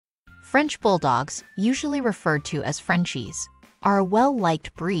French Bulldogs, usually referred to as Frenchies, are a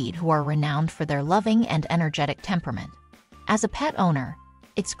well-liked breed who are renowned for their loving and energetic temperament. As a pet owner,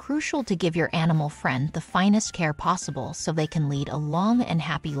 it's crucial to give your animal friend the finest care possible so they can lead a long and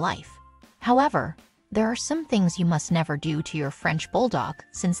happy life. However, there are some things you must never do to your French Bulldog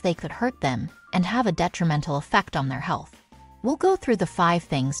since they could hurt them and have a detrimental effect on their health. We'll go through the 5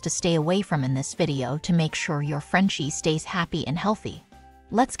 things to stay away from in this video to make sure your Frenchie stays happy and healthy.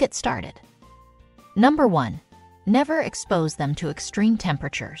 Let's get started. Number 1. Never expose them to extreme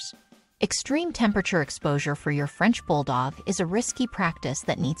temperatures. Extreme temperature exposure for your French Bulldog is a risky practice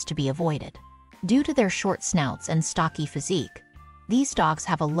that needs to be avoided. Due to their short snouts and stocky physique, these dogs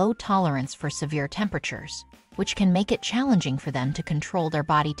have a low tolerance for severe temperatures, which can make it challenging for them to control their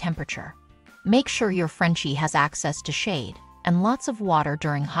body temperature. Make sure your Frenchie has access to shade and lots of water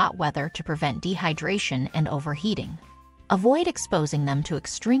during hot weather to prevent dehydration and overheating. Avoid exposing them to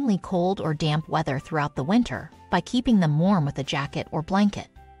extremely cold or damp weather throughout the winter by keeping them warm with a jacket or blanket.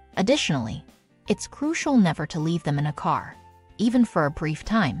 Additionally, it's crucial never to leave them in a car, even for a brief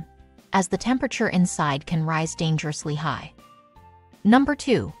time, as the temperature inside can rise dangerously high. Number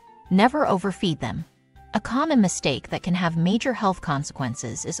 2. Never overfeed them. A common mistake that can have major health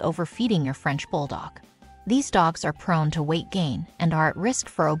consequences is overfeeding your French Bulldog. These dogs are prone to weight gain and are at risk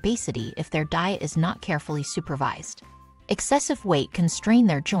for obesity if their diet is not carefully supervised. Excessive weight can strain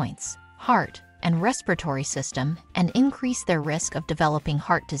their joints, heart, and respiratory system and increase their risk of developing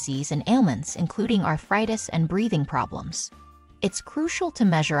heart disease and ailments including arthritis and breathing problems. It's crucial to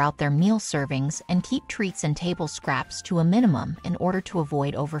measure out their meal servings and keep treats and table scraps to a minimum in order to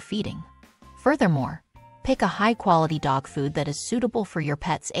avoid overfeeding. Furthermore, pick a high-quality dog food that is suitable for your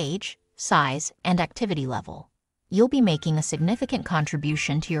pet's age, size, and activity level. You'll be making a significant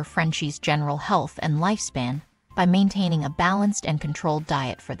contribution to your Frenchie's general health and lifespan by maintaining a balanced and controlled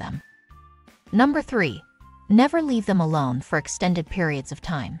diet for them. Number 3. Never leave them alone for extended periods of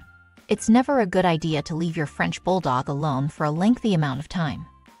time. It's never a good idea to leave your French Bulldog alone for a lengthy amount of time.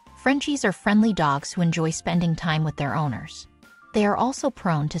 Frenchies are friendly dogs who enjoy spending time with their owners. They are also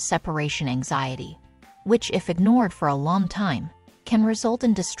prone to separation anxiety, which, if ignored for a long time, can result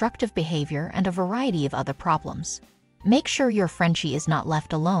in destructive behavior and a variety of other problems. Make sure your Frenchie is not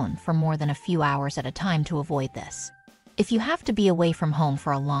left alone for more than a few hours at a time to avoid this. If you have to be away from home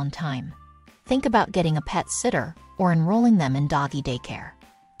for a long time, think about getting a pet sitter or enrolling them in doggy daycare.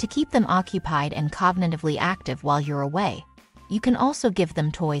 To keep them occupied and cognitively active while you're away, you can also give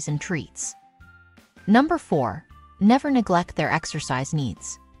them toys and treats. Number 4. Never neglect their exercise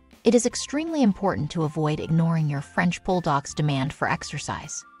needs. It is extremely important to avoid ignoring your French Bulldog's demand for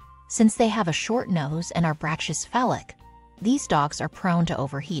exercise. Since they have a short nose and are brachycephalic, these dogs are prone to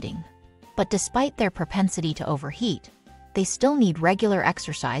overheating. But despite their propensity to overheat, they still need regular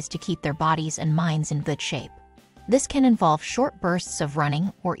exercise to keep their bodies and minds in good shape. This can involve short bursts of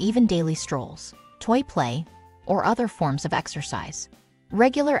running or even daily strolls, toy play, or other forms of exercise.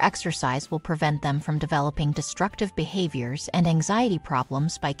 Regular exercise will prevent them from developing destructive behaviors and anxiety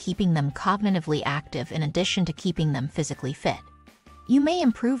problems by keeping them cognitively active in addition to keeping them physically fit. You may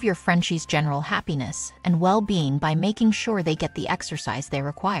improve your Frenchie's general happiness and well-being by making sure they get the exercise they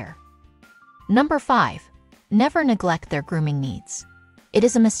require. Number 5. Never neglect their grooming needs. It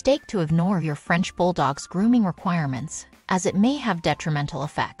is a mistake to ignore your French Bulldog's grooming requirements, as it may have detrimental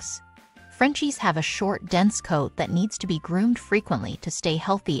effects. Frenchies have a short, dense coat that needs to be groomed frequently to stay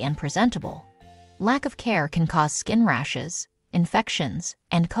healthy and presentable. Lack of care can cause skin rashes, infections,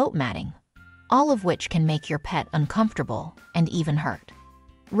 and coat matting, all of which can make your pet uncomfortable and even hurt.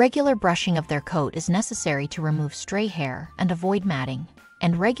 Regular brushing of their coat is necessary to remove stray hair and avoid matting,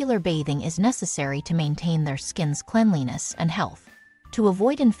 and regular bathing is necessary to maintain their skin's cleanliness and health. To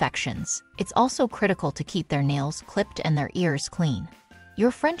avoid infections, it's also critical to keep their nails clipped and their ears clean.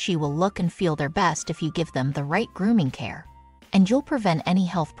 Your Frenchie will look and feel their best if you give them the right grooming care, and you'll prevent any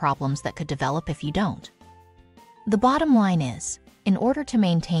health problems that could develop if you don't. The bottom line is, in order to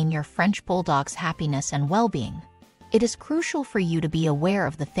maintain your French Bulldog's happiness and well-being, it is crucial for you to be aware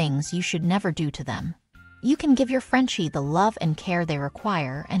of the things you should never do to them. You can give your Frenchie the love and care they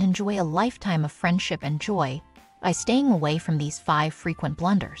require and enjoy a lifetime of friendship and joy by staying away from these 5 frequent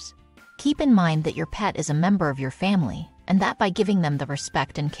blunders. Keep in mind that your pet is a member of your family and that by giving them the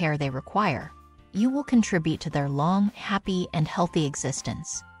respect and care they require, you will contribute to their long, happy, and healthy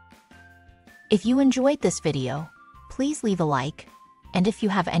existence. If you enjoyed this video, please leave a like, and if you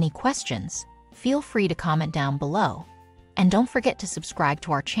have any questions, feel free to comment down below. And don't forget to subscribe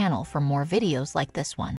to our channel for more videos like this one.